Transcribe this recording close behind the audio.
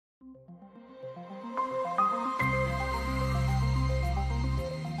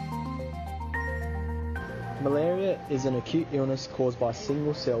Malaria is an acute illness caused by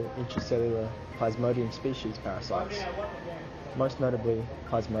single-cell intracellular Plasmodium species parasites, most notably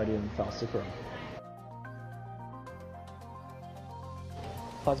Plasmodium falciparum.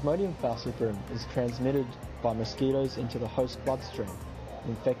 Plasmodium falciparum is transmitted by mosquitoes into the host bloodstream,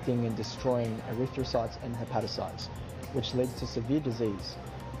 infecting and destroying erythrocytes and hepatocytes, which leads to severe disease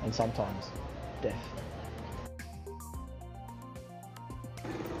and sometimes death.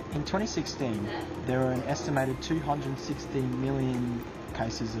 In 2016, there were an estimated 216 million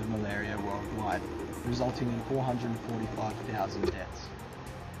cases of malaria worldwide, resulting in 445,000 deaths.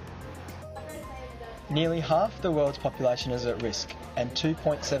 Nearly half the world's population is at risk, and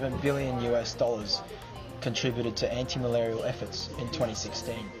 $2.7 billion contributed to anti-malarial efforts in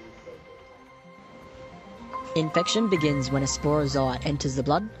 2016. Infection begins when a sporozoite enters the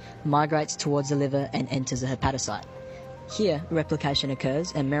blood, migrates towards the liver and enters a hepatocyte. Here, replication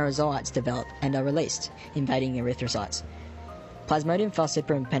occurs and merozoites develop and are released, invading erythrocytes. Plasmodium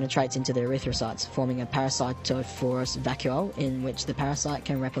falciparum penetrates into the erythrocytes, forming a parasitophorous vacuole in which the parasite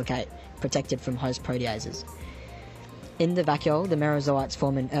can replicate, protected from host proteases. In the vacuole, the merozoites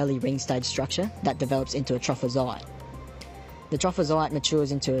form an early ring-stage structure that develops into a trophozoite. The trophozoite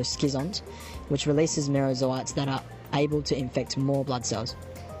matures into a schizont, which releases merozoites that are able to infect more blood cells.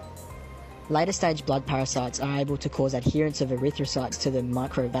 Later stage blood parasites are able to cause adherence of erythrocytes to the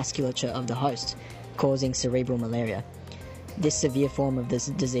microvasculature of the host, causing cerebral malaria. This severe form of this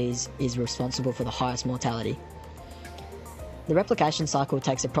disease is responsible for the highest mortality. The replication cycle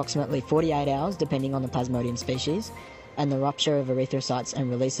takes approximately 48 hours depending on the Plasmodium species, and the rupture of erythrocytes and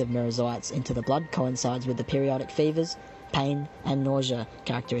release of merozoites into the blood coincides with the periodic fevers, pain and nausea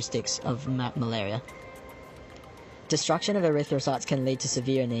characteristics of malaria. Destruction of erythrocytes can lead to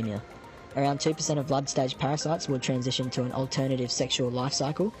severe anemia. Around 2% of blood-stage parasites will transition to an alternative sexual life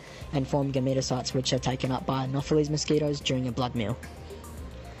cycle and form gametocytes which are taken up by Anopheles mosquitoes during a blood meal.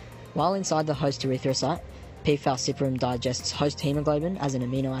 While inside the host erythrocyte, P. falciparum digests host hemoglobin as an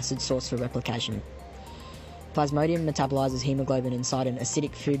amino acid source for replication. Plasmodium metabolizes hemoglobin inside an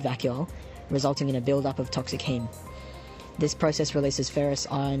acidic food vacuole, resulting in a build-up of toxic heme. This process releases ferrous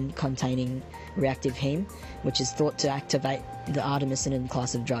iron-containing reactive heme, which is thought to activate the artemisinin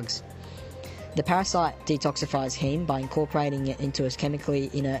class of drugs. The parasite detoxifies heme by incorporating it into a chemically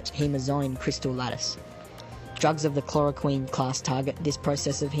inert hemozoin crystal lattice. Drugs of the chloroquine class target this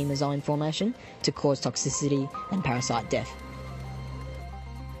process of hemozoin formation to cause toxicity and parasite death.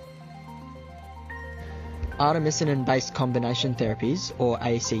 Artemisinin-based combination therapies, or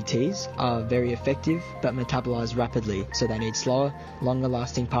ACTs, are very effective but metabolize rapidly, so they need slower,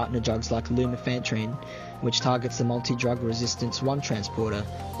 longer-lasting partner drugs like lumefantrine, which targets the multi-drug resistance 1 transporter,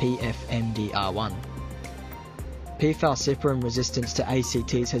 PFMDR1. P. falciparum resistance to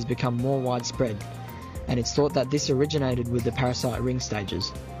ACTs has become more widespread, and it's thought that this originated with the parasite ring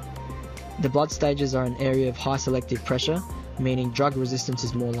stages. The blood stages are an area of high selective pressure, meaning drug resistance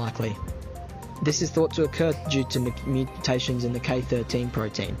is more likely. This is thought to occur due to mutations in the K13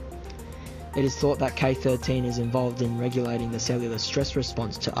 protein. It is thought that K13 is involved in regulating the cellular stress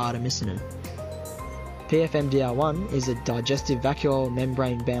response to artemisinin. PFMDR1 is a digestive vacuole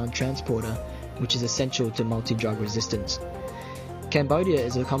membrane-bound transporter, which is essential to multi-drug resistance. Cambodia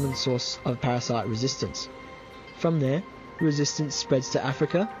is a common source of parasite resistance. From there, resistance spreads to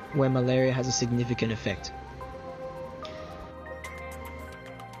Africa, where malaria has a significant effect.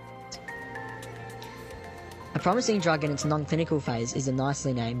 A promising drug in its non-clinical phase is the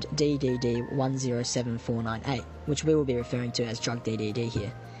nicely named DDD-107498, which we will be referring to as drug DDD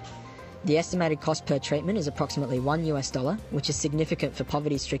here. The estimated cost per treatment is approximately $1, which is significant for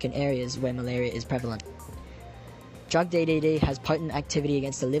poverty-stricken areas where malaria is prevalent. Drug DDD has potent activity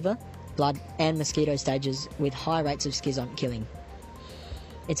against the liver, blood and mosquito stages with high rates of schizont killing.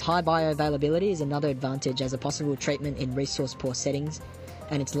 Its high bioavailability is another advantage as a possible treatment in resource-poor settings,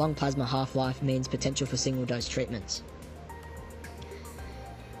 and its long plasma half-life means potential for single-dose treatments.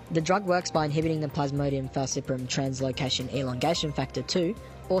 The drug works by inhibiting the Plasmodium falciparum translocation elongation factor 2,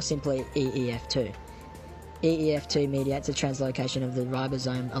 or simply EEF2. EEF2 mediates the translocation of the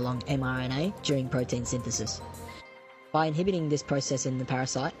ribosome along mRNA during protein synthesis. By inhibiting this process in the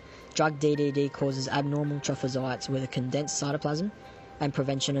parasite, drug DDD causes abnormal trophozoites with a condensed cytoplasm and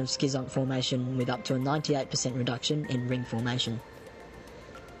prevention of schizont formation with up to a 98% reduction in ring formation.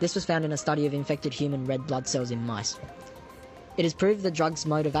 This was found in a study of infected human red blood cells in mice. It is proved the drug's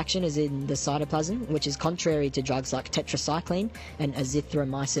mode of action is in the cytoplasm, which is contrary to drugs like tetracycline and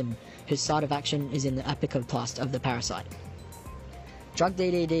azithromycin, whose site of action is in the apicoplast of the parasite. Drug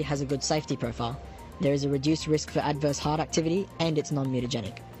DDD has a good safety profile. There is a reduced risk for adverse heart activity and it's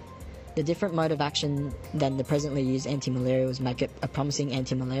non-mutagenic. The different mode of action than the presently used antimalarials make it a promising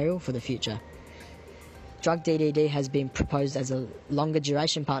antimalarial for the future. Drug DDD has been proposed as a longer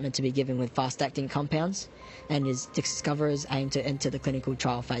duration partner to be given with fast-acting compounds, and its discoverers aim to enter the clinical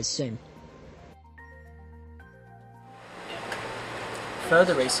trial phase soon.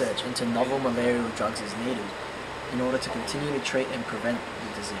 Further research into novel malarial drugs is needed in order to continue to treat and prevent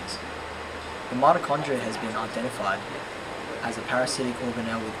the disease. The mitochondria has been identified as a parasitic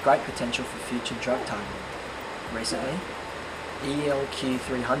organelle with great potential for future drug targeting. Recently,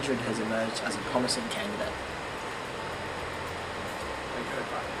 ELQ300 has emerged as a promising candidate.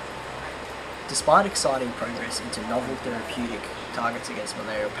 Despite exciting progress into novel therapeutic targets against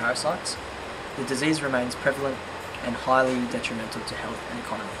malarial parasites, the disease remains prevalent and highly detrimental to health and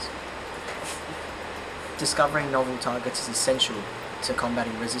economies. Discovering novel targets is essential to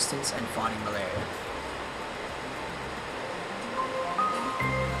combating resistance and fighting malaria.